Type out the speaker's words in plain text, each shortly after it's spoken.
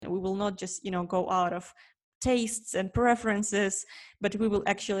will not just, go out of tastes and preferences, but we will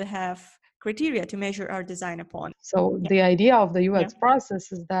actually have criteria to measure our design upon. So the idea of the UX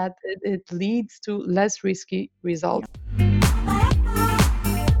process is that it leads to less risky results.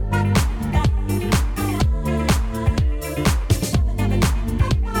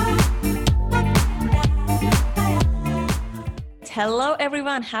 Hello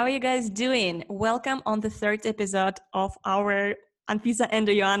everyone, how are you guys doing? Welcome on the third episode of our Anfisa and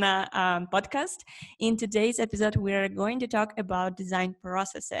Joanna podcast. In today's episode, we're going to talk about design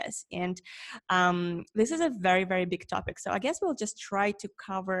processes. And this is a very, very big topic. So I guess we'll just try to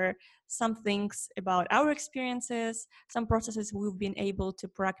cover some things about our experiences, some processes we've been able to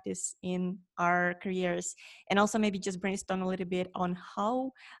practice in our careers, and also maybe just brainstorm a little bit on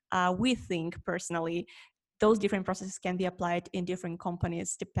how we think personally those different processes can be applied in different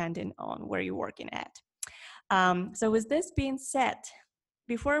companies depending on where you're working at. So with this being said,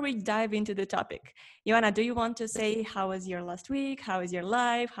 before we dive into the topic, Joanna, do you want to say how was your last week? How is your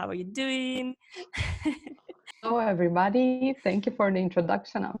life? How are you doing? Hello, everybody. Thank you for the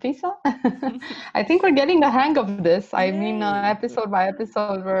introduction, Anfisa. I think we're getting the hang of this. I mean, episode by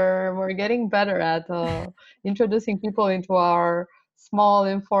episode, we're getting better at introducing people into our small,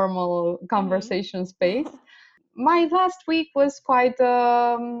 informal conversation space. My last week was quite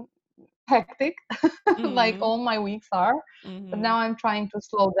hectic, like all my weeks are. But now I'm trying to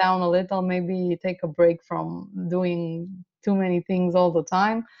slow down a little, maybe take a break from doing too many things all the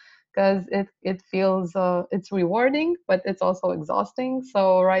time, because it feels it's rewarding, but it's also exhausting.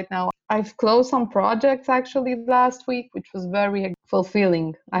 So right now I've closed some projects actually last week, which was very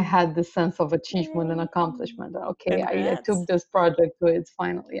fulfilling. I had this sense of achievement and accomplishment. Okay, I took this project to its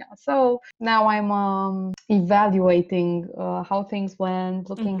final. Yeah. So now I'm evaluating how things went,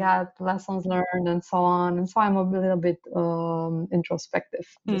 looking at lessons learned and so on. And so I'm a little bit introspective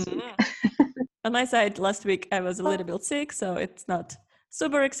this week. On my side, last week I was a little bit sick, so it's not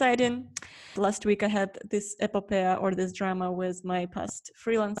super exciting. Last week I had this epopea or this drama with my past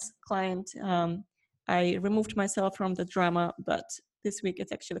freelance client. I removed myself from the drama, but this week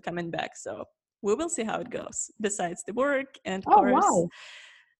it's actually coming back. So we will see how it goes. Besides the work, and of course,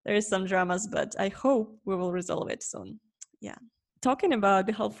 there is some dramas, but I hope we will resolve it soon. Yeah. Talking about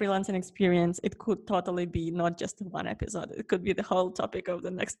the whole freelancing experience, it could totally be not just one episode. It could be the whole topic of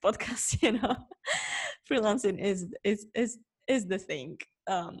the next podcast. Freelancing is the thing.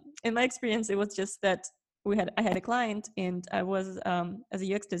 In my experience, it was just that I had a client, and I was as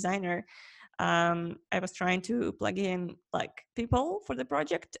a UX designer, I was trying to plug in like people for the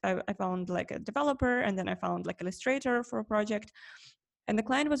project. I found like a developer, and then I found like illustrator for a project. And the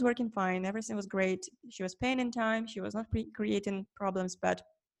client was working fine. Everything was great. She was paying in time. She was not creating problems. But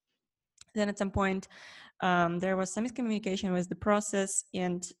then at some point, there was some miscommunication with the process,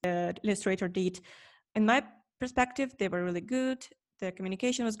 and Illustrator did. In my perspective, they were really good. The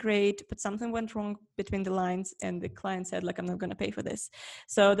communication was great, but something went wrong between the lines, and the client said, like, I'm not going to pay for this.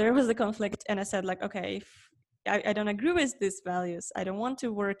 So there was a conflict, and I said, like, okay, if I don't agree with these values. I don't want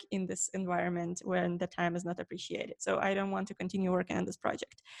to work in this environment when the time is not appreciated. So I don't want to continue working on this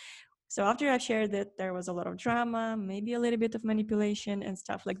project. So after I shared that, there was a lot of drama, maybe a little bit of manipulation and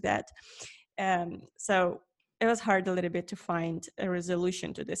stuff like that. So it was hard a little bit to find a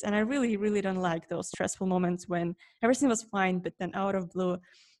resolution to this. And I really, really don't like those stressful moments when everything was fine, but then out of blue,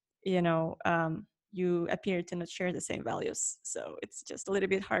 you appear to not share the same values. So it's just a little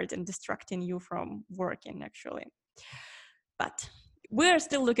bit hard and distracting you from working, actually. But we're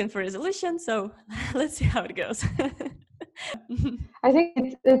still looking for a resolution, so let's see how it goes. I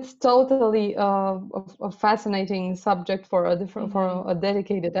think it's totally a fascinating subject for for a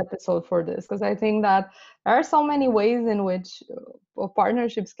dedicated episode for this, because I think that there are so many ways in which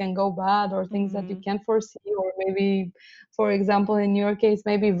partnerships can go bad, or things that you can't foresee, or maybe, for example, in your case,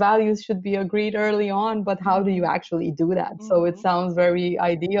 maybe values should be agreed early on, but how do you actually do that? So it sounds very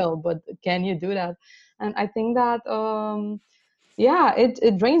ideal, but can you do that? And I think that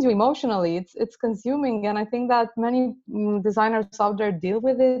it drains you emotionally. It's consuming, and I think that many designers out there deal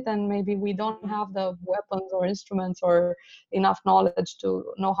with it, and maybe we don't have the weapons or instruments or enough knowledge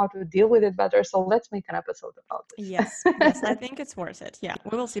to know how to deal with it better. So let's make an episode about this. Yes, I think it's worth it. Yeah,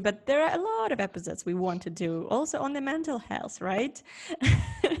 we will see. But there are a lot of episodes we want to do also on the mental health, right?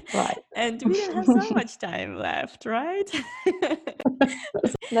 Right. And we don't have so much time left, right?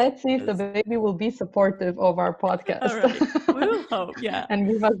 Let's see if the baby will be supportive of our podcast. All right, we will hope, yeah. And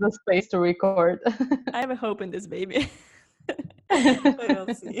give us the space to record. I have a hope in this baby.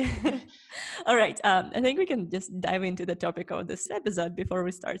 We'll see. All right, I think we can just dive into the topic of this episode before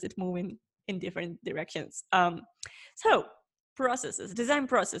we started moving in different directions. So processes, design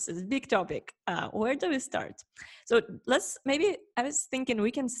processes, big topic. Where do we start? So I was thinking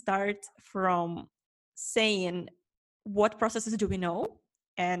we can start from saying what processes do we know,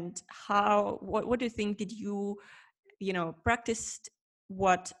 and what do you think did you practiced,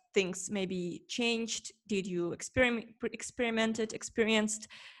 what things maybe changed, did you experienced,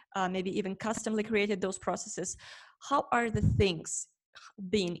 maybe even customly created those processes? How are the things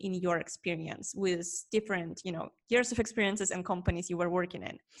been in your experience with different years of experiences and companies you were working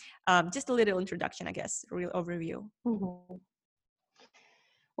in? Just a little introduction, I guess, real overview. Mhm.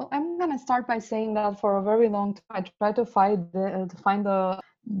 Well, I'm gonna start by saying that for a very long time, I tried to find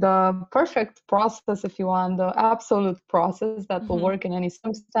the perfect process, if you want, the absolute process that will work in any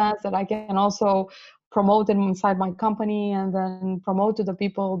circumstance, that I can also promote it inside my company and then promote to the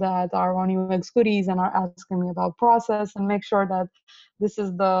people that are on UX Goodies and are asking me about process, and make sure that this is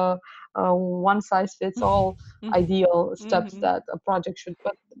the one size fits all ideal steps that a project should.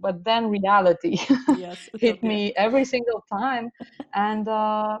 But then reality Yes, hit me every single time, and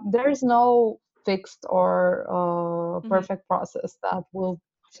there is no fixed or perfect process that will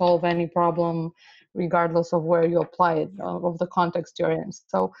solve any problem, regardless of where you apply it, of the context you're in.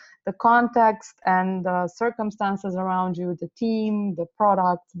 So the context and the circumstances around you, the team, the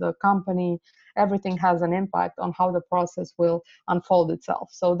product, the company, everything has an impact on how the process will unfold itself.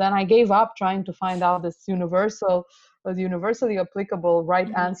 So then I gave up trying to find out this universally applicable right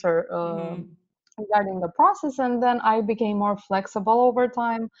answer regarding the process, and then I became more flexible over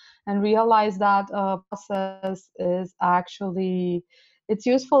time and realized that process is actually, it's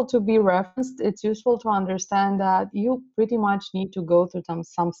useful to be referenced. It's useful to understand that you pretty much need to go through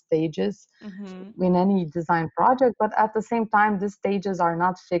some stages in any design project, but at the same time, these stages are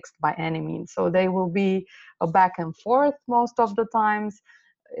not fixed by any means. So they will be a back and forth most of the times.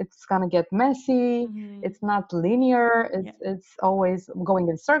 It's gonna get messy. It's not linear. It's always going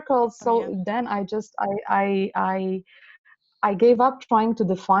in circles. So then I gave up trying to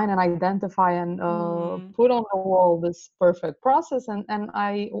define and identify and put on the wall this perfect process, and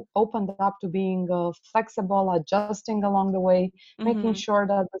I opened up to being flexible, adjusting along the way, making sure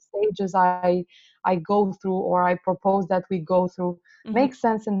that the stages I go through or I propose that we go through make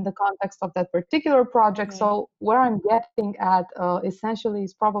sense in the context of that particular project. So where I'm getting at essentially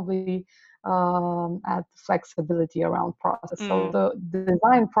is probably at flexibility around process. So the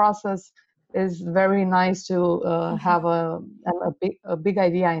design process is very nice to have a big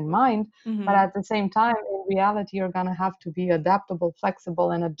idea in mind, but at the same time, in reality, you're gonna have to be adaptable, flexible,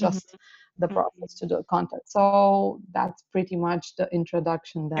 and adjust the process to the context. So that's pretty much the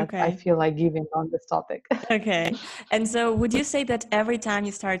introduction that I feel like giving on this topic. Okay. And so would you say that every time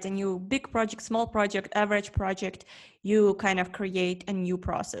you start a new big project, small project, average project, you kind of create a new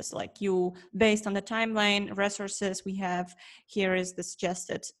process, like you, based on the timeline, resources we have, here is the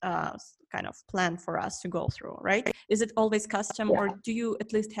suggested kind of plan for us to go through, right? Is it always custom, or do you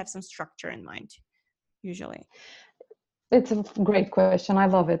at least have some structure in mind usually? It's a great question. I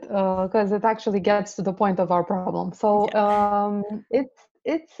love it because it actually gets to the point of our problem. So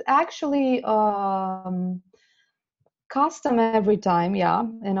it's actually custom every time, yeah,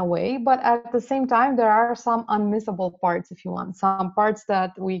 in a way, but at the same time there are some unmissable parts, if you want, some parts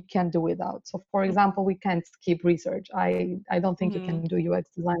that we can't do without. So for example, we can't skip research. I don't think you can do UX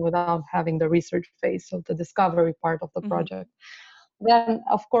design without having the research phase, so the discovery part of the project. Then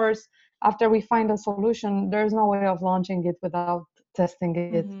of course, after we find a solution, there's no way of launching it without testing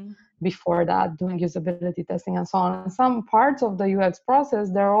it before that, doing usability testing and so on. And some parts of the UX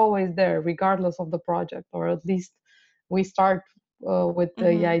process, they're always there regardless of the project, or at least we start with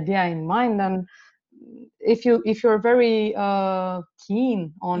the idea in mind. And if you're very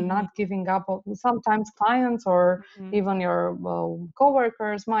keen on not giving up, sometimes clients or even your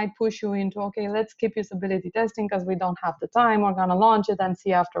coworkers might push you into, okay, let's skip usability testing because we don't have the time, we're going to launch it and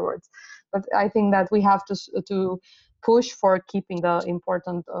see afterwards. But I think that we have to push for keeping the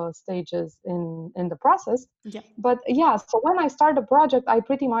important stages in the process. But yeah, so when I start a project, I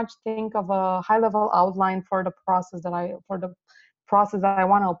pretty much think of a high level outline for the process that I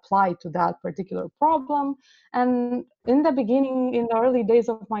want to apply to that particular problem. And in the beginning, in the early days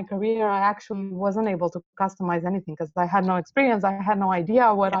of my career, I actually wasn't able to customize anything because I had no experience. I had no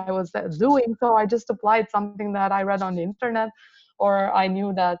idea what I was doing. So I just applied something that I read on the internet, or I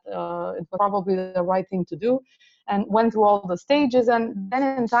knew that it was probably the right thing to do, and went through all the stages. And then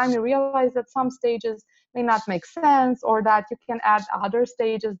in time, you realize that some stages may not make sense, or that you can add other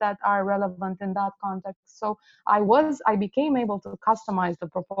stages that are relevant in that context. So I became able to customize the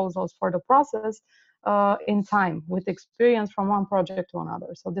proposals for the process in time, with experience from one project to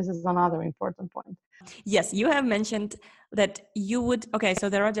another. So this is another important point. Yes, you have mentioned that you would, okay, so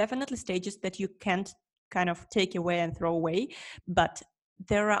there are definitely stages that you can't kind of take away and throw away, but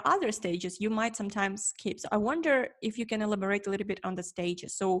there are other stages you might sometimes skip. So I wonder if you can elaborate a little bit on the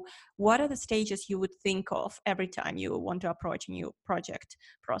stages. So what are the stages you would think of every time you want to approach a new project,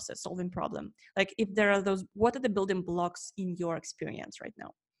 process, solving problem? Like if there are those, what are the building blocks in your experience right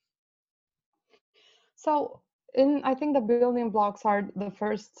now? So I think the building blocks are the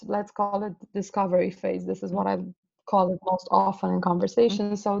first, let's call it discovery phase. This is what I call it most often in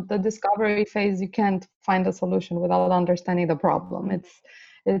conversations. So the discovery phase, you can't find a solution without understanding the problem.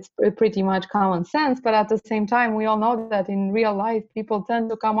 It's pretty much common sense, but at the same time, we all know that in real life, people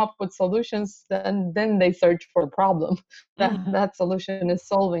tend to come up with solutions, and then they search for a problem that solution is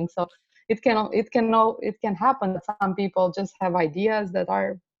solving. So it can happen that some people just have ideas that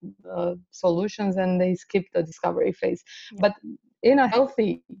are solutions, and they skip the discovery phase. Yeah. But in a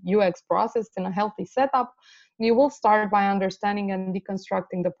healthy UX process, in a healthy setup, you will start by understanding and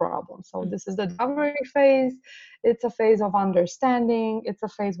deconstructing the problem. So this is the discovery phase. It's a phase of understanding. It's a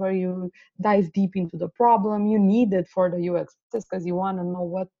phase where you dive deep into the problem. You need it for the UX process because you want to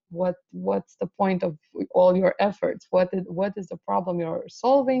know what's the point of all your efforts. What is the problem you're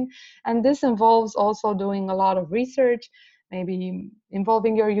solving? And this involves also doing a lot of research, maybe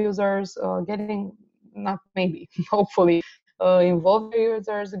involving your users, hopefully, involve your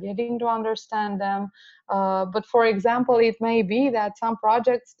users, getting to understand them. But for example, it may be that some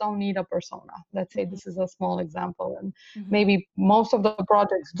projects don't need a persona. Let's say this is a small example, and maybe most of the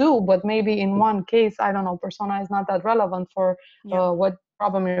projects do, but maybe in one case, I don't know, persona is not that relevant for what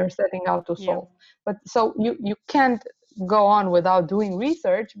problem you're setting out to solve. But so you can't go on without doing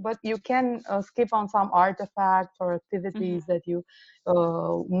research, but you can skip on some artifacts or activities that you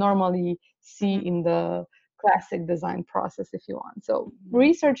normally see in the classic design process, if you want. So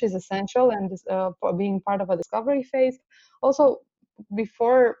research is essential, and being part of a discovery phase. Also,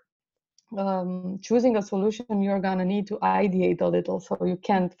 before choosing a solution, you're gonna need to ideate a little. So you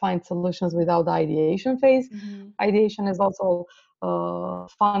can't find solutions without the ideation phase. Ideation is also a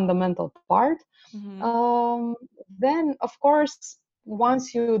fundamental part. Then, of course,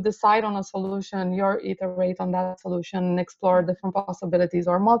 once you decide on a solution, you iterate on that solution, explore different possibilities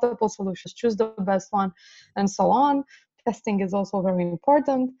or multiple solutions, choose the best one, and so on. Testing is also very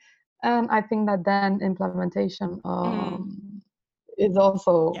important. And I think that then implementation is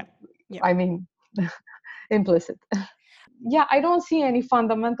also, I mean, implicit. Yeah, I don't see any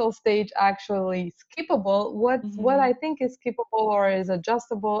fundamental stage actually skippable. What I think is skippable or is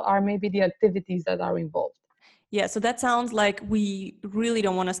adjustable are maybe the activities that are involved. Yeah, so that sounds like we really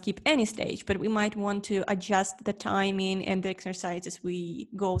don't want to skip any stage, but we might want to adjust the timing and the exercises we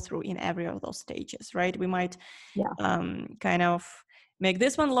go through in every of those stages, right? We might kind of make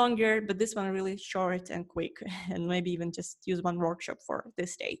this one longer, but this one really short and quick, and maybe even just use one workshop for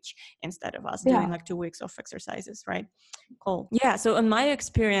this stage instead of us doing like 2 weeks of exercises, right? Cool. Yeah, so in my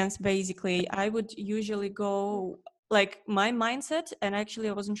experience, basically, I would usually go like my mindset, and actually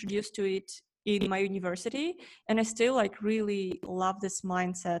I was introduced to it in my university, and I still like really love this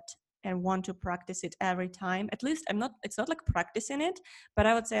mindset and want to practice it every time. At least it's not like practicing it, but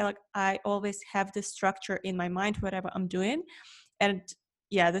I would say like I always have this structure in my mind whatever I'm doing. And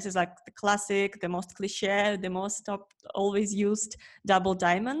yeah, this is like the classic, the most cliche, the most always used double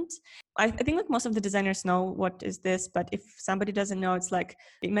diamond. I think like most of the designers know what is this, but if somebody doesn't know, it's like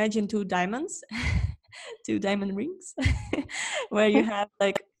imagine 2 diamonds, 2 diamond rings, where you have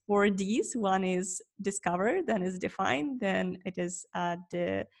like 4 Ds. One is discover, then is define, then it is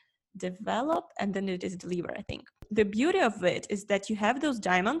develop, and then it is deliver, I think. The beauty of it is that you have those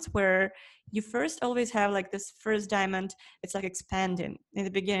diamonds where you first always have like this first diamond, it's like expanding. In the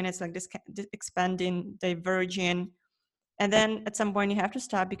beginning, it's like this expanding, diverging. And then at some point you have to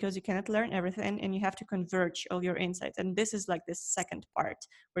stop because you cannot learn everything and you have to converge all your insights. And this is like this second part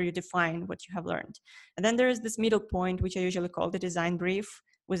where you define what you have learned. And then there is this middle point, which I usually call the design brief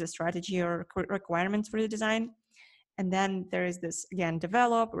with a strategy or requirements for the design. And then there is this, again,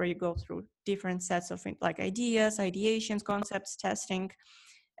 develop, where you go through different sets of like ideas, ideations, concepts, testing.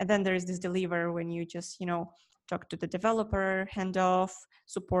 And then there is this deliver, when you just, talk to the developer, hand off,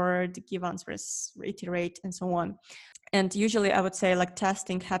 support, give answers, reiterate, and so on. And usually I would say like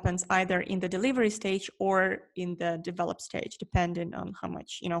testing happens either in the delivery stage or in the develop stage, depending on how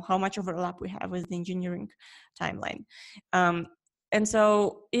much overlap we have with the engineering timeline. And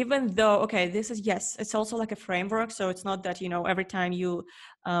so even though, okay, this is, yes, it's also like a framework. So it's not that, every time you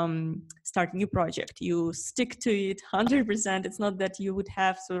start a new project, you stick to it 100%. It's not that you would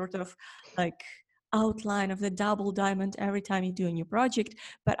have sort of like outline of the double diamond every time you do a new project,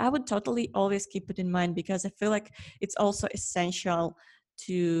 but I would totally always keep it in mind, because I feel like it's also essential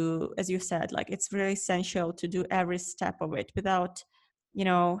to, as you said, like it's very essential to do every step of it. Without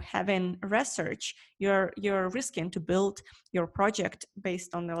having research, you're risking to build your project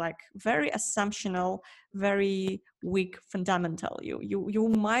based on the like very assumptional, very weak fundamental. You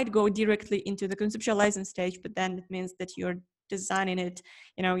might go directly into the conceptualizing stage, but then it means that you're designing it,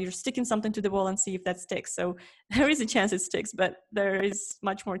 you're sticking something to the wall and see if that sticks. So there is a chance it sticks, but there is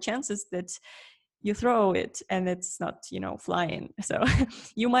much more chances that you throw it and it's not flying. So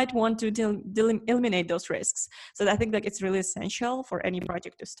you might want to eliminate those risks. So I think like it's really essential for any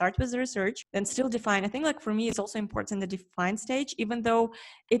project to start with the research, then still define. I think like for me it's also important the define stage, even though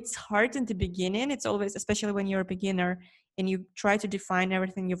it's hard in the beginning. It's always, especially when you're a beginner and you try to define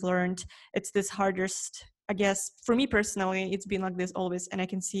everything you've learned, it's this hardest, I guess. For me personally, it's been like this always, and I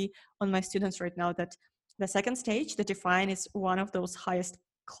can see on my students right now that the second stage, the define, is one of those highest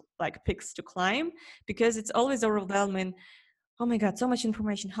like peaks to climb, because it's always overwhelming. Oh my god, so much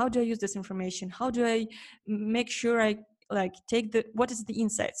information. How do I use this information? How do I make sure I like take what is the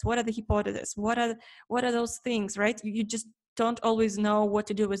insights, what are the hypotheses, what are those things, right? You just don't always know what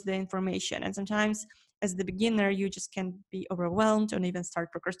to do with the information, and sometimes as the beginner you just can be overwhelmed or even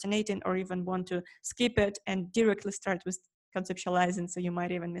start procrastinating or even want to skip it and directly start with conceptualizing, so you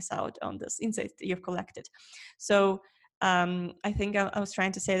might even miss out on this insight that you've collected. So I think I was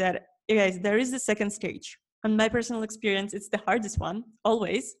trying to say that, you guys, there is the second stage. On my personal experience, it's the hardest one,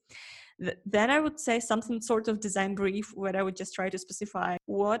 always. Then I would say something sort of design brief, where I would just try to specify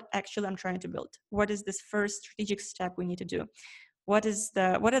what actually I'm trying to build. What is this first strategic step we need to do? What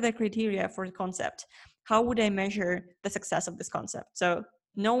are the criteria for the concept? How would I measure the success of this concept? So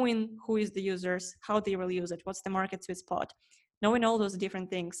knowing who is the users, how they will use it, what's the market sweet spot, knowing all those different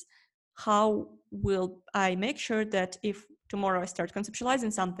things, how will I make sure that if tomorrow I start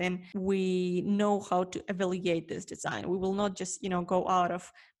conceptualizing something, we know how to evaluate this design? We will not just, go out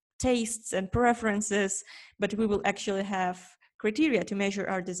of tastes and preferences, but we will actually have criteria to measure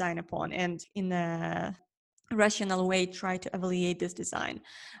our design upon, and in a rational way try to evaluate this design.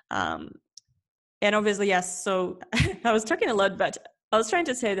 And obviously, yes, so I was talking a lot, but I was trying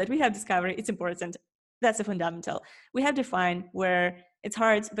to say that we have discovery, it's important. That's a fundamental. We have define, where it's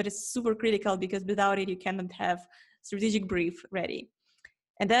hard, but it's super critical, because without it, you cannot have strategic brief ready.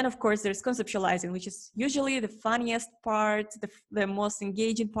 And then, of course, there's conceptualizing, which is usually the funniest part, the most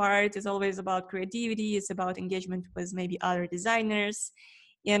engaging part. Is always about creativity. It's about engagement with maybe other designers.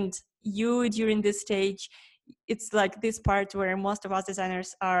 And you, during this stage, it's like this part where most of us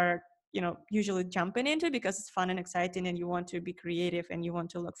designers are, usually jumping into, because it's fun and exciting and you want to be creative and you want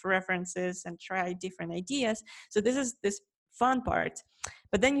to look for references and try different ideas. So this is this fun part.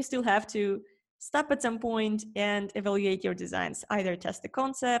 But then you still have to stop at some point and evaluate your designs. Either test the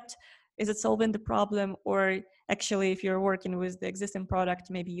concept, is it solving the problem, or actually if you're working with the existing product,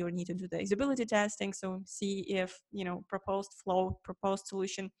 maybe you need to do the usability testing. So see if, proposed flow, proposed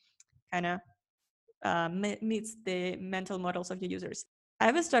solution kind of meets the mental models of your users.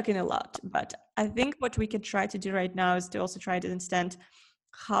 I was talking a lot, but I think what we can try to do right now is to also try to understand,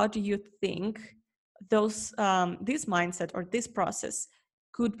 how do you think those this mindset or this process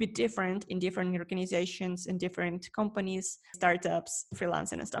could be different in different organizations, in different companies, startups,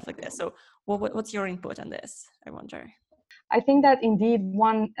 freelancing, and stuff like this. So what's your input on this, I wonder? I think that indeed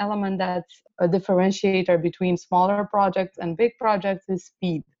one element that's a differentiator between smaller projects and big projects is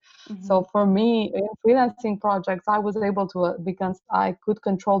speed. Mm-hmm. So for me, in freelancing projects, I was able to, because I could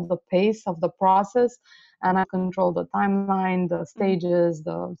control the pace of the process, and I control the timeline, the stages,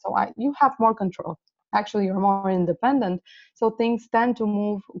 you have more control. Actually, you're more independent. So things tend to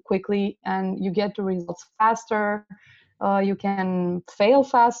move quickly and you get to results faster. You can fail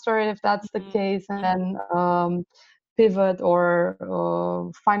faster if that's the case, and then pivot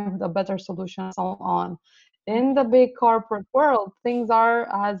or find a better solution, and so on. In the big corporate world, things are,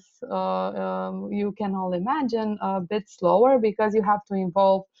 as you can all imagine, a bit slower, because you have to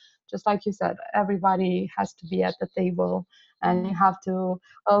involve, just like you said, everybody has to be at the table, and you have to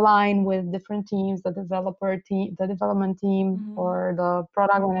align with different teams, the development team, or the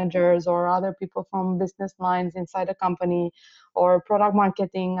product managers, or other people from business lines inside a company, or product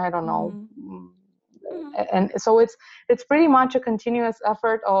marketing, I don't know. And so it's pretty much a continuous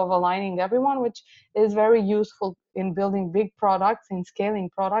effort of aligning everyone, which is very useful in building big products, in scaling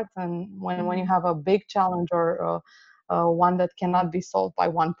products, and when you have a big challenge or one that cannot be solved by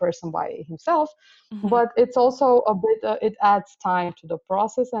one person by himself. Mm-hmm. But it's also a bit, it adds time to the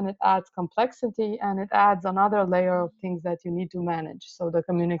process, and it adds complexity, and it adds another layer of things that you need to manage. So the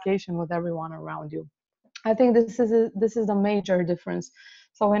communication with everyone around you. I think this is a major difference.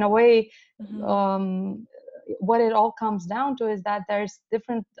 So in a way, Mm-hmm. what it all comes down to is that there's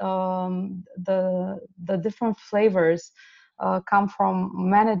different the different flavors come from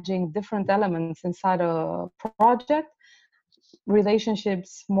managing different elements inside a project.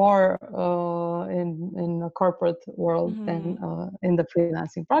 Relationships more in a corporate world than in the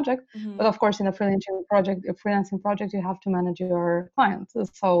freelancing project. But of course, in a freelancing project, you have to manage your clients.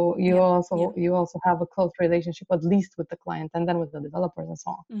 So you also have a close relationship, at least with the client, and then with the developers and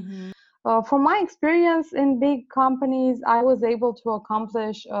so on. From my experience in big companies, I was able to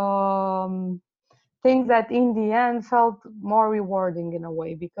accomplish things that in the end felt more rewarding in a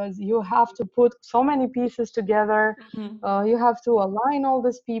way, because you have to put so many pieces together. You have to align all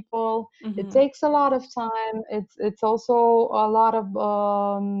these people. It takes a lot of time. It's also a lot of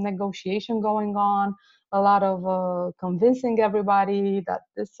negotiation going on, a lot of convincing everybody that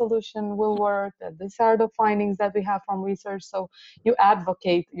this solution will work, that these are the findings that we have from research. So you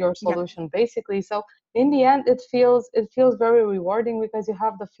advocate your solution basically. So in the end, it feels very rewarding, because you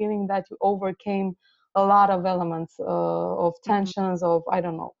have the feeling that you overcame a lot of elements of tensions, of, I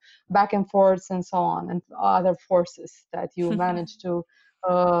don't know, back and forths and so on, and other forces that you manage to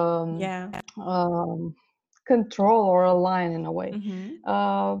control or align in a way.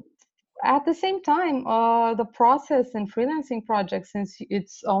 At the same time, the process in freelancing projects, since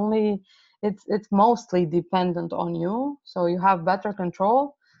it's mostly dependent on you, so you have better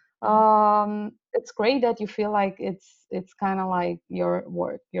control. It's great that you feel like it's kind of like your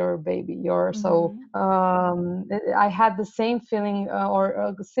work, your baby, I had the same feeling or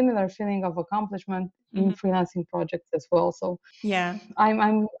a similar feeling of accomplishment in freelancing projects as well. So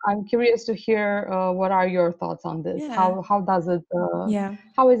I'm curious to hear what are your thoughts on this. How does it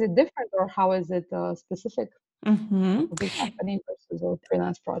how is it different, or how is it specific to a big company versus a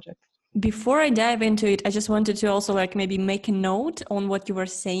freelance project? Before I dive into it, I just wanted to also maybe make a note on what you were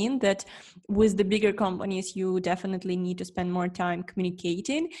saying, that with the bigger companies, you definitely need to spend more time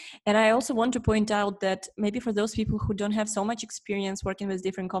communicating. And I also want to point out that maybe for those people who don't have so much experience working with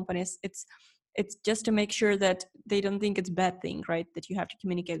different companies, it's just to make sure that they don't think it's a bad thing, right? That you have to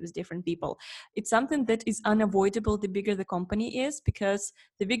communicate with different people. It's something that is unavoidable the bigger the company is, because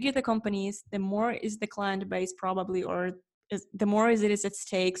the bigger the company is, the more is the client base probably, or the more it is at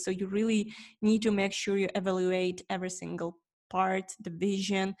stake. So you really need to make sure you evaluate every single part, the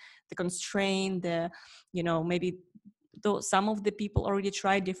vision, the constraint, maybe though some of the people already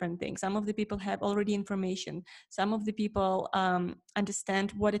tried different things, some of the people have already information, some of the people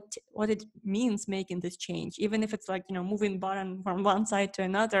understand what it means making this change, even if it's moving button from one side to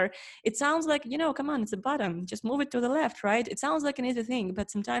another. It sounds like, come on, it's a button, just move it to the left, right? It sounds like an easy thing, but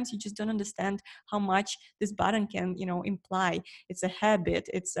sometimes you just don't understand how much this button can imply. It's a habit,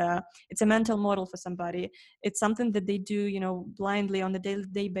 it's a mental model for somebody, it's something that they do blindly on a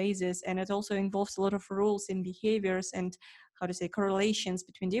day-to-day basis, and it also involves a lot of rules and behaviors and correlations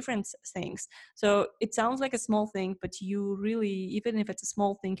between different things. So it sounds like a small thing, but you really, even if it's a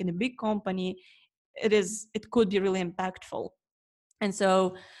small thing in a big company, it could be really impactful. And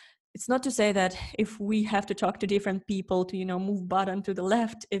so it's not to say that if we have to talk to different people to move button to the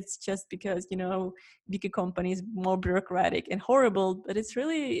left, it's just because bigger companies more bureaucratic and horrible, but it's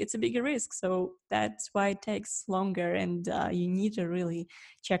a bigger risk. So that's why it takes longer, and you need to really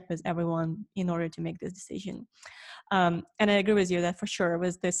check with everyone in order to make this decision. And I agree with you that for sure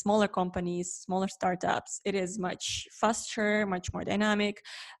with the smaller companies, smaller startups, it is much faster, much more dynamic.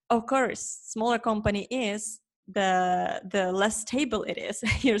 Of course, smaller company is the less stable it is.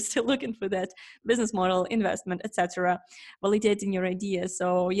 You're still looking for that business model, investment, etc., validating your ideas.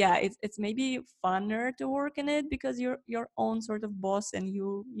 So yeah, it's maybe funner to work in it because you're your own sort of boss, and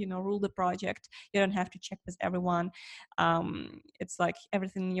you rule the project. You don't have to check with everyone. It's like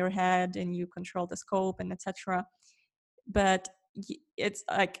everything in your head, and you control the scope and etc. But it's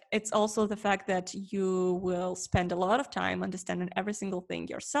also the fact that you will spend a lot of time understanding every single thing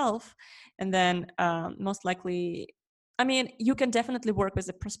yourself, and then most likely, I mean, you can definitely work with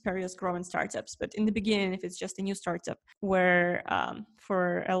the prosperous growing startups, but in the beginning, if it's just a new startup where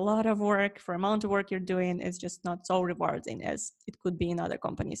for a lot of work, for amount of work you're doing, is just not so rewarding as it could be in other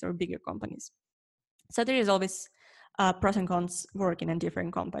companies or bigger companies. So there is always pros and cons working in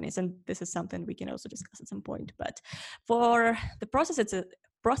different companies, and this is something we can also discuss at some point. But for the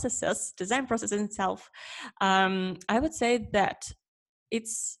design process in itself, I would say that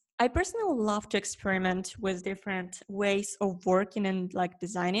it's I personally love to experiment with different ways of working and like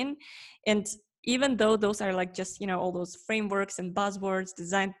designing. And even though those are like just, all those frameworks and buzzwords,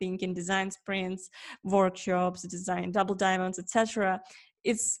 design thinking, design sprints, workshops, design double diamonds, etc.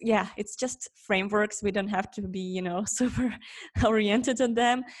 It's just frameworks. We don't have to be, super oriented on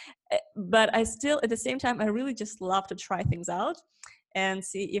them. But I still, at the same time, I really just love to try things out and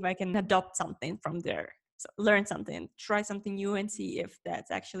see if I can adopt something from there. So learn something, try something new, and see if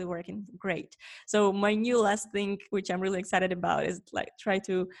that's actually working great. So my new last thing, which I'm really excited about, is like try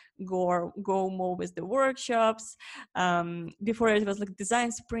to go more with the workshops. Before it was like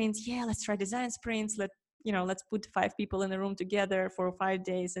design sprints. Yeah, let's try design sprints. Let's put 5 people in the room together for 5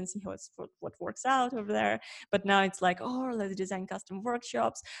 days and see what works out over there. But now it's like, oh, let's design custom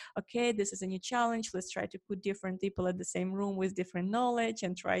workshops. Okay, this is a new challenge. Let's try to put different people at the same room with different knowledge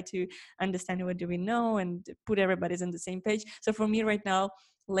and try to understand what do we know and put everybody's on the same page. So for me right now,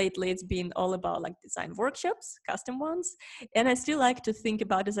 lately it's been all about like design workshops, custom ones. And I still like to think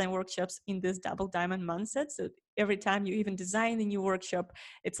about design workshops in this double diamond mindset. So every time you even design a new workshop,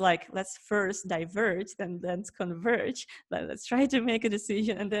 it's like, let's first diverge, then let's converge, then let's try to make a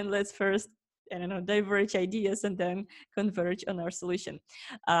decision, and then let's first, I don't know, diverge ideas and then converge on our solution.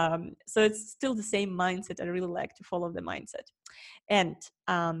 So it's still the same mindset. I really like to follow the mindset. And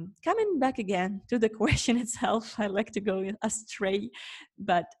coming back again to the question itself, I like to go astray,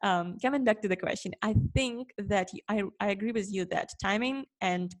 but coming back to the question, I think that I agree with you that timing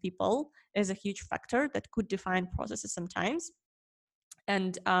and people is a huge factor that could define processes sometimes.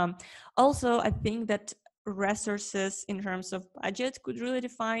 And also, I think that resources in terms of budget could really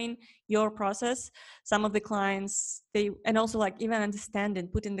define your process. Some of the clients, and also like even understanding,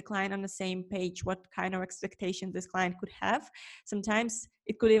 putting the client on the same page, what kind of expectations this client could have. Sometimes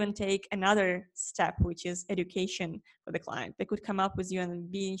it could even take another step, which is education for the client. They could come up with you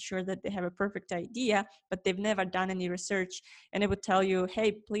and being sure that they have a perfect idea, but they've never done any research. And it would tell you,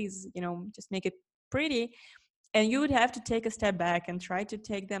 hey, please, just make it pretty. And you would have to take a step back and try to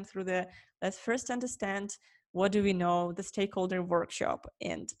take them through let's first understand what do we know, the stakeholder workshop,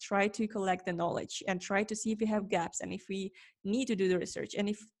 and try to collect the knowledge and try to see if we have gaps and if we need to do the research. And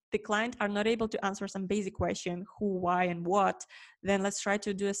if the client are not able to answer some basic question, who, why, and what, then let's try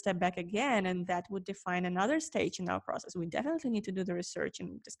to do a step back again. And that would define another stage in our process. We definitely need to do the research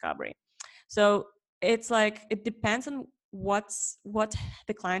and discovery. So it's like, it depends on what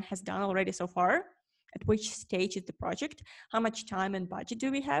the client has done already so far, at which stage is the project, how much time and budget do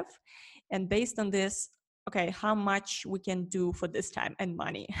we have, and based on this, okay, how much we can do for this time and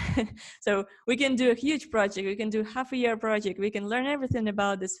money. So we can do a huge project, we can do half a year project, we can learn everything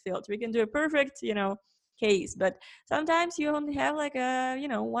about this field, we can do a perfect case, but sometimes you only have like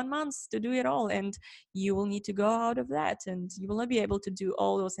 1 month to do it all, and you will need to go out of that, and you will not be able to do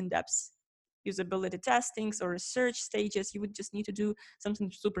all those in-depth usability testings or research stages. You would just need to do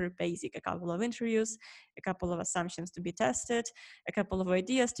something super basic, a couple of interviews, a couple of assumptions to be tested, a couple of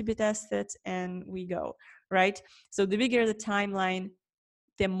ideas to be tested, and we go, right? So the bigger the timeline,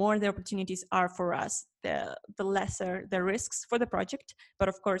 the more the opportunities are for us, the lesser the risks for the project, but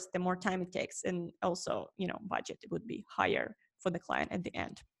of course the more time it takes, and also budget would be higher for the client at the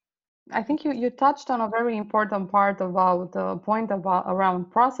end. I think you touched on a very important part about the point about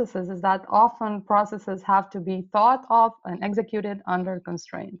around processes, is that often processes have to be thought of and executed under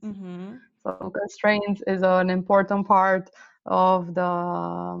constraints. Mm-hmm. So constraints is an important part of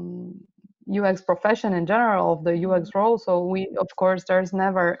the UX profession in general, of the UX role. So of course, there's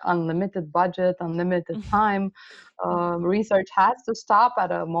never unlimited budget, unlimited time. Research has to stop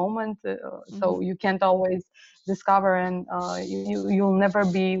at a moment, so you can't always discover, and you'll never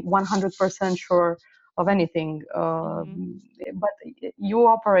be 100% sure of anything. But you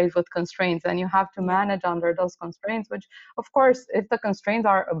operate with constraints, and you have to manage under those constraints, which of course, if the constraints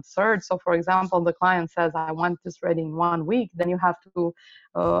are absurd, so for example, the client says, I want this ready in 1 week, then you have to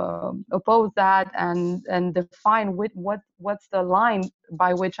oppose that and define what's the line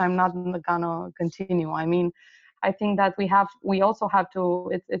by which I'm not gonna continue. I mean, I think that we also have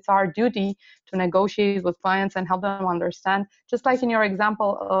to, it's our duty to negotiate with clients and help them understand, just like in your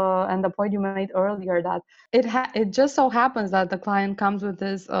example and the point you made earlier, that it just so happens that the client comes with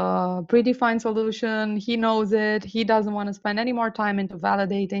this predefined solution. He knows it. He doesn't want to spend any more time into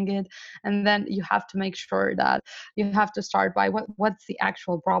validating it. And then you have to make sure that you have to start by what's the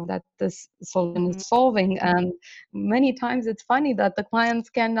actual problem that this solution is solving. And many times it's funny that the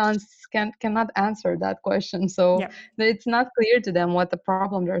clients cannot answer that question. So So Yeah. it's not clear to them what the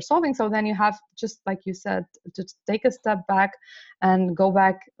problem they're solving. So then you have, just like you said, to take a step back and go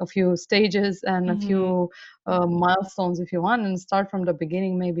back a few stages and a Mm-hmm. few milestones if you want, and start from the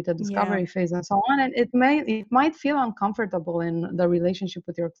beginning, maybe the Yeah. discovery phase and so on. And it might feel uncomfortable in the relationship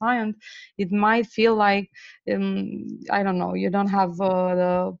with your client. It might feel like I don't know, you don't have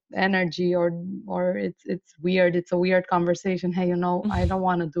the energy, or it's weird. It's a weird conversation. Hey, I don't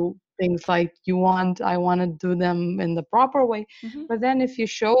want to do things like you want. I want to do them in the proper way. Mm-hmm. But then if you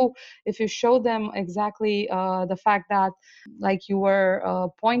show them exactly the fact that, like you were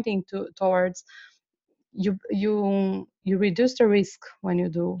pointing towards, you reduce the risk when you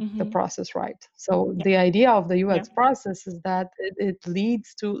do the Mm-hmm. process right. So Yeah. the idea of the Yeah. UX process is that it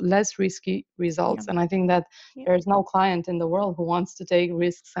leads to less risky Yeah. results. And I think that Yeah. there's no client in the world who wants to take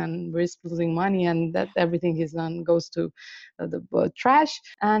risks and risk losing money, and that everything he's done goes to the trash.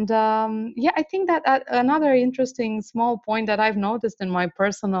 And yeah, I think that another interesting small point that I've noticed in my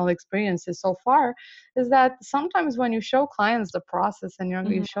personal experiences so far is that sometimes when you show clients the process and you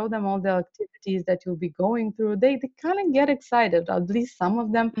Mm-hmm. show them all the activities that you'll be going through, they kind of get excited. At least some of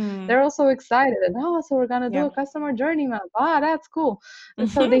them, Mm. they're also excited. And oh, so we're gonna do Yeah. a customer journey map. Ah, that's cool. And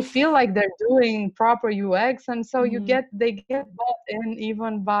so they Mm-hmm. feel like they're doing proper UX, and so Mm-hmm. they get bought in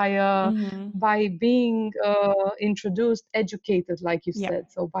even Mm-hmm. by being introduced, educated, like you Yeah. said.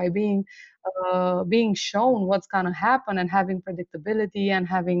 So by being shown what's gonna happen and having predictability and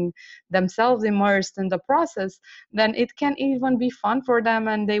having themselves immersed in the process, then it can even be fun for them,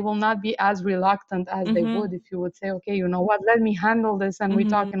 and they will not be as reluctant as they Mm-hmm. would if you would say, okay, you know what, let me handle this and we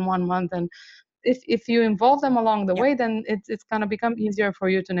talk Mm-hmm. in 1 month. And if you involve them along the Yeah. way, then it's going to become easier for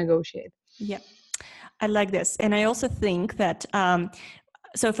you to negotiate. Yeah. I like this. And I also think that,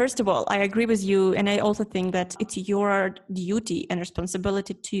 so first of all, I agree with you. And I also think that it's your duty and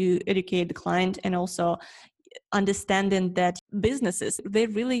responsibility to educate the client, and also understanding that businesses, they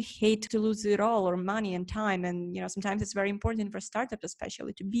really hate to lose it all, or money and time. And, sometimes it's very important for startups,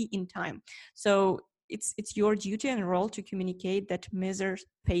 especially, to be in time. So it's your duty and role to communicate that miser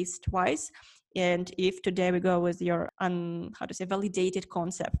pays twice. And if today we go with your validated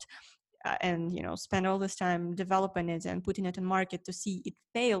concept, and spend all this time developing it and putting it in market to see it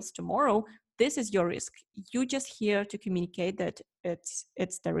fails tomorrow, this is your risk. You just here to communicate that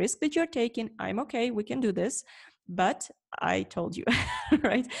it's the risk that you're taking. I'm okay, we can do this, but I told you.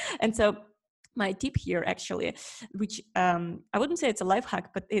 Right? And so my tip here, actually, which I wouldn't say it's a life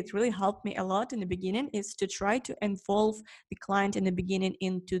hack, but it really helped me a lot in the beginning, is to try to involve the client in the beginning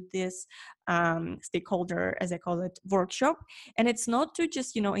into this stakeholder, as I call it, workshop. And it's not to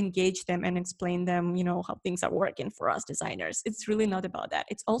just engage them and explain them how things are working for us designers. It's really not about that.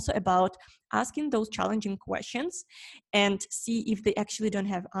 It's also about asking those challenging questions and see if they actually don't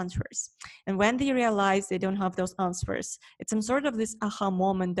have answers. And when they realize they don't have those answers, it's some sort of this aha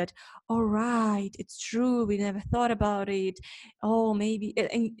moment that, all right, it's true, we never thought about it. Oh, maybe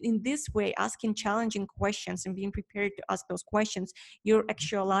in this way, asking challenging questions and being prepared to ask those questions, you're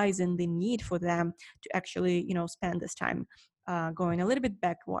actualizing the need for them to actually spend this time going a little bit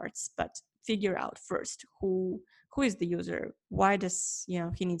backwards, but figure out first who is the user, why does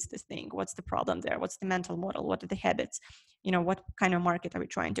he needs this thing, what's the problem there, what's the mental model, what are the habits, what kind of market are we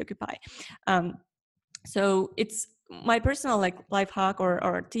trying to occupy. So it's my personal life hack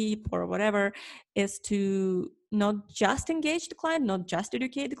or tip or whatever, is to not just engage the client, not just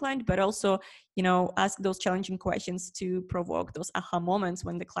educate the client, but also ask those challenging questions to provoke those aha moments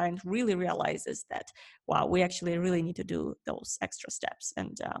when the client really realizes that, wow, we actually really need to do those extra steps.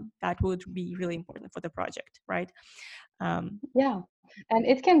 And that would be really important for the project, right? Yeah, and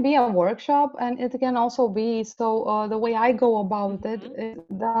it can be a workshop, and it can also be, so the way I go about it Mhm.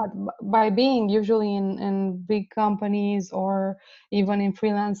 is that by being usually in big companies, or even in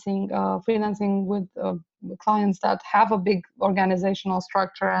freelancing with clients that have a big organizational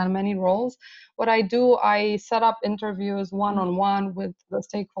structure and many roles, what I do, I set up interviews one-on-one with the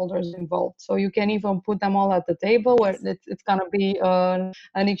stakeholders involved. So you can even put them all at the table, where Yes. it's going to be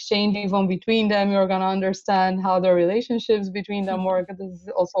an exchange even between them. You're going to understand how the relationships between them work. This is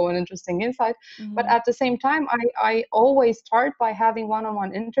also an interesting insight. But Mhm. at the same time, I always start by having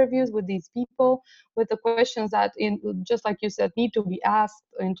one-on-one interviews with these people, with the questions that, just like you said, need to be asked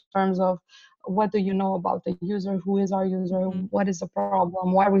in terms of, what do you know about the user, who is our user, Mhm. what is the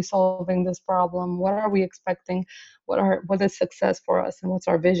problem, why are we solving this problem, what are we expecting, what is success for us, and what's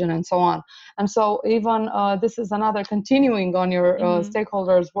our vision, and so on. And so even this is another continuing on your Mhm.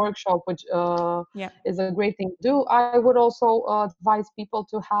 stakeholders workshop, which Yeah. is a great thing to do. I would also advise people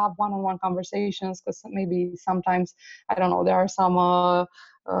to have one-on-one conversations, because maybe sometimes, I don't know, there are some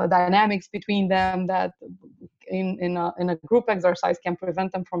dynamics between them that in a group exercise can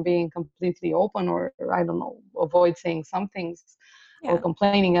prevent them from being completely open, or I don't know, avoid saying some things or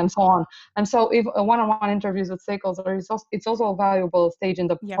complaining and so on. And so if a one-on-one interviews with stakeholders, it's also a valuable stage in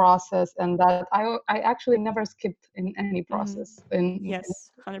the process, and that I actually never skipped in any process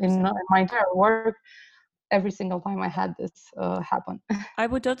Yes, 100%. in my entire work. Every single time I had this happen. I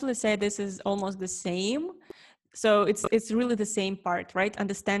would totally say this is almost the same. So it's really the same part, right?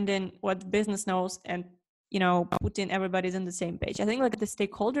 Understanding what business knows and, you know, putting everybody's on the same page. I think like the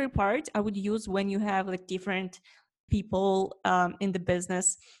stakeholder part I would use when you have like different people in the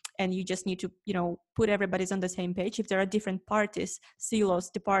business, and you just need to, you know, put everybody's on the same page. If there are different parties, silos,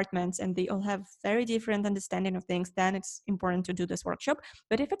 departments, and they all have very different understanding of things, then it's important to do this workshop.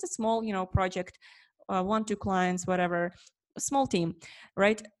 But if it's a small, you know, project, 1-2 clients, whatever, a small team,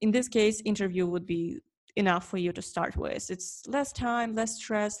 right? In this case, interview would be enough for you to start with. It's less time, less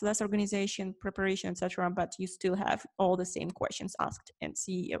stress, less organization, preparation, etc. But you still have all the same questions asked and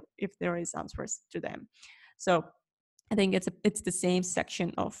see if there is answers to them. So I think it's the same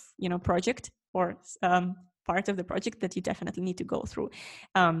section of, you know, project or part of the project that you definitely need to go through.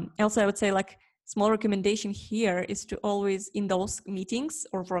 Also, I would say like small recommendation here is to always in those meetings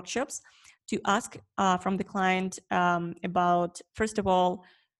or workshops to ask from the client about, first of all,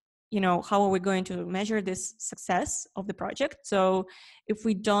 you know, how are we going to measure this success of the project? So if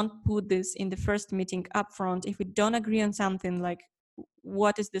we don't put this in the first meeting upfront, if we don't agree on something like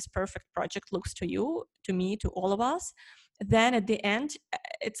what is this perfect project looks to you, to me, to all of us, then at the end,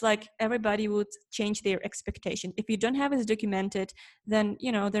 it's like everybody would change their expectation. If you don't have it documented, then,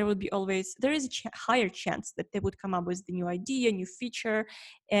 you know, there is a higher chance that they would come up with the new idea, new feature.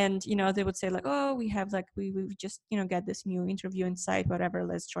 And, you know, they would say like, oh, we just, you know, get this new interview insight, whatever,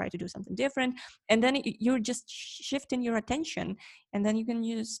 let's try to do something different. And then you're just shifting your attention, and then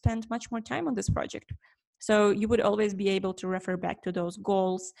you spend much more time on this project. So you would always be able to refer back to those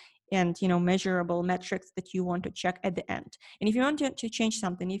goals and, you know, measurable metrics that you want to check at the end. And if you want to change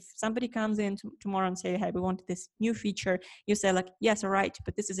something, if somebody comes in tomorrow and say, hey, we want this new feature, you say like, yes, all right,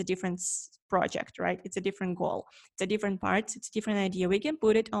 but this is a different project, right? It's a different goal. It's a different part. It's a different idea. We can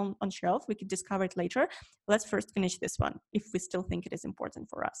put it on shelf. We can discover it later. Let's first finish this one if we still think it is important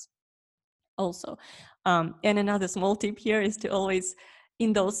for us. Also, and another small tip here is to always,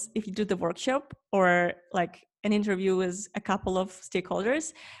 in those, if you do the workshop or like an interview with a couple of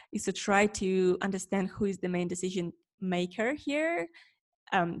stakeholders, is to try to understand who is the main decision maker here.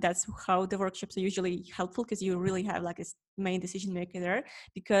 That's how the workshops are usually helpful, because you really have like a main decision maker there,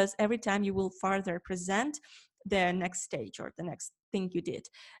 because every time you will further present the next stage or the next thing you did,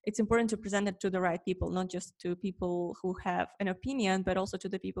 it's important to present it to the right people, not just to people who have an opinion, but also to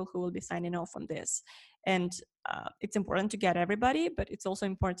the people who will be signing off on this. And it's important to get everybody, but it's also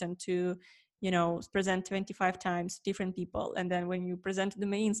important to, you know, present 25 times different people. And then when you present the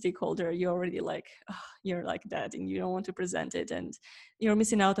main stakeholder, you're already like, oh, you're like that, and you don't want to present it. And you're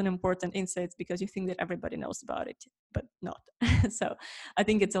missing out on important insights because you think that everybody knows about it, but not. So I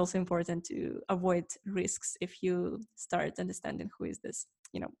think it's also important to avoid risks if you start understanding who is this,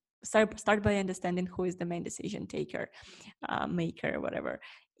 you know, start by understanding who is the main decision taker, maker, whatever,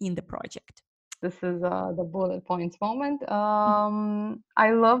 in the project. This is the bullet points moment.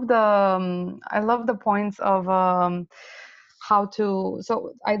 I love the points of how to.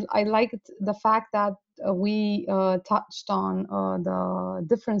 So I liked the fact that we touched on the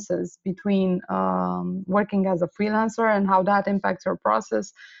differences between working as a freelancer and how that impacts your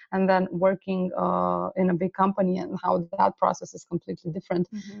process, and then working in a big company and how that process is completely different.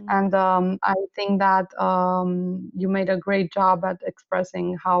 Mm-hmm. And I think that you made a great job at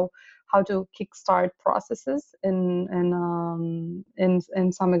expressing how to kickstart processes in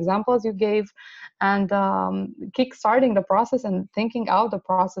some examples you gave, and kickstarting the process and thinking out the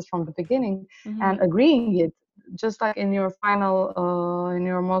process from the beginning, mm-hmm. and agreeing it, just like in your final, in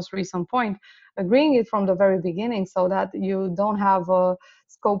your most recent point, agreeing it from the very beginning, so that you don't have a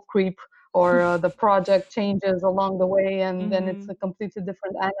scope creep or the project changes along the way, and mm-hmm. then it's a completely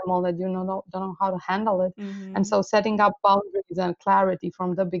different animal that you don't know how to handle it. Mm-hmm. And so setting up boundaries and clarity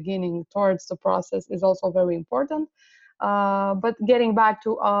from the beginning towards the process is also very important. But getting back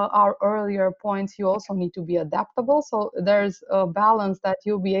to our earlier points, you also need to be adaptable. So there's a balance that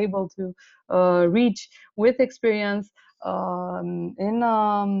you'll be able to reach with experience in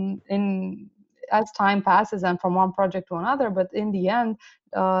as time passes and from one project to another. But in the end,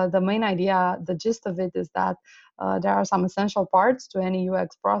 the main idea, the gist of it is that there are some essential parts to any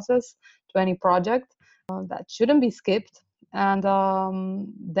UX process, to any project, that shouldn't be skipped. and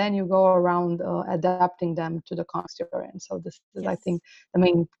then you go around adapting them to the context you're in. So this is, I think, the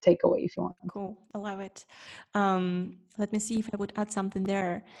main takeaway, if you want. Cool. I love it. Let me see if I would add something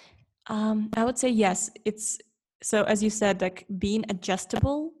there. I would say yes. It's so, as you said, like being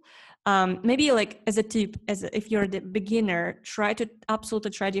adjustable. Maybe like as a tip, if you're the beginner, try to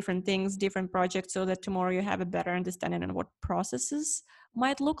absolutely try different things, different projects, so that tomorrow you have a better understanding on what processes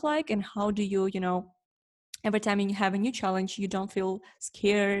might look like and how do you, every time you have a new challenge, you don't feel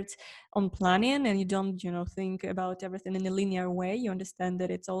scared on planning, and you don't, think about everything in a linear way. You understand that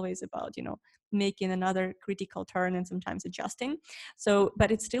it's always about, making another critical turn and sometimes adjusting. So,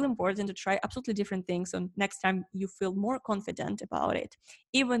 but it's still important to try absolutely different things. So next time you feel more confident about it,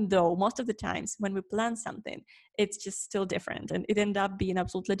 even though most of the times when we plan something, it's just still different and it end up being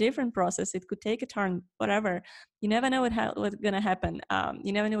absolutely different process. It could take a turn, whatever. You never know what's going to happen.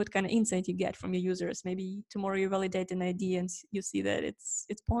 You never know what kind of insight you get from your users. Maybe tomorrow you validate an idea and you see that it's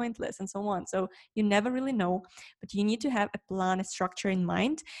pointless and so on. So you never really know, but you need to have a plan, a structure in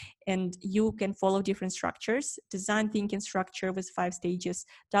mind, and you can follow different structures. Design thinking structure with 5 stages,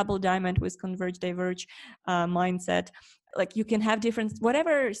 double diamond with converge diverge mindset. Like you can have different,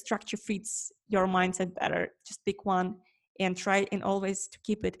 whatever structure fits your mindset better, just pick one and try and always to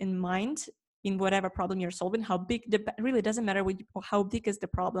keep it in mind in whatever problem you're solving. How big, really doesn't matter how big is the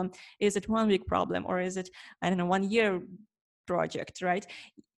problem. Is it 1 week problem or is it, I don't know, 1 year project, right?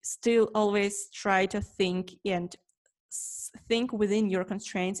 Still always try to think within your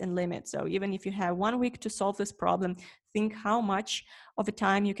constraints and limits. So even if you have 1 week to solve this problem, think how much of a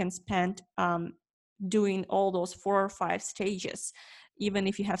time you can spend doing all those 4 or 5 stages, even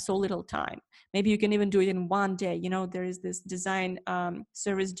if you have so little time. Maybe you can even do it in 1 day. There is this design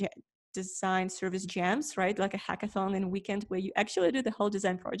service jams, right? Like a hackathon in a weekend where you actually do the whole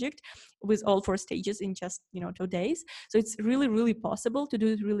design project with all 4 stages in just 2 days. So it's really, really possible to do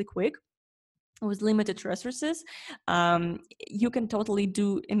it really quick with limited resources. You can totally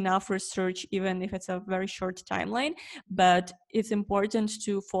do enough research even if it's a very short timeline, but it's important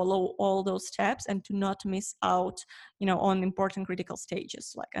to follow all those steps and to not miss out on important critical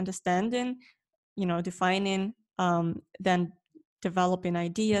stages like understanding, defining, then developing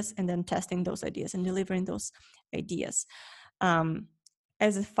ideas, and then testing those ideas and delivering those ideas.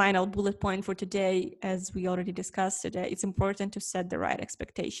 As a final bullet point for today, as we already discussed today, it's important to set the right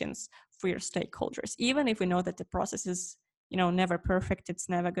expectations for your stakeholders. Even if we know that the process is, never perfect, it's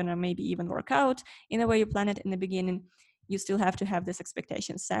never gonna maybe even work out in the way you planned it in the beginning, you still have to have this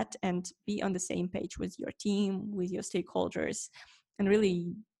expectation set and be on the same page with your team, with your stakeholders, and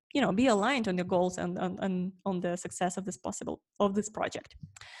really, be aligned on the goals and on the success of this project.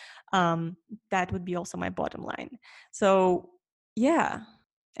 That would be also my bottom line. So yeah.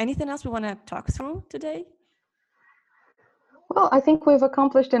 Anything else we want to talk through today? Well, I think we've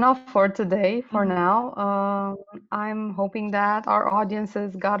accomplished enough for today, for now. I'm hoping that our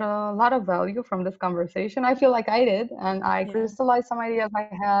audiences got a lot of value from this conversation. I feel like I did, and I crystallized some ideas I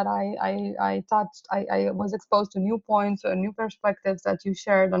had. I was exposed to new points or new perspectives that you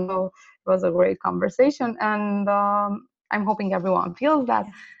shared. And so it was a great conversation, and I'm hoping everyone feels that,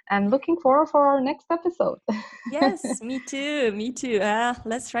 and looking forward for our next episode. Yes, me too.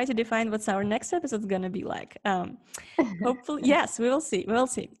 Let's try to define what's our next episode going to be like. Hopefully, yes, we will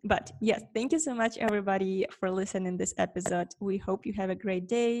see. But yes, thank you so much, everybody, for listening this episode. We hope you have a great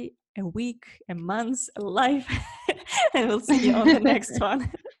day, a week, a month, a life, and we'll see you on the next one.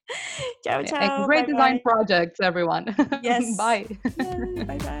 Ciao, ciao. Great design projects, everyone. Yes. Bye.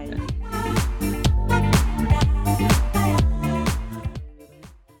 Bye-bye.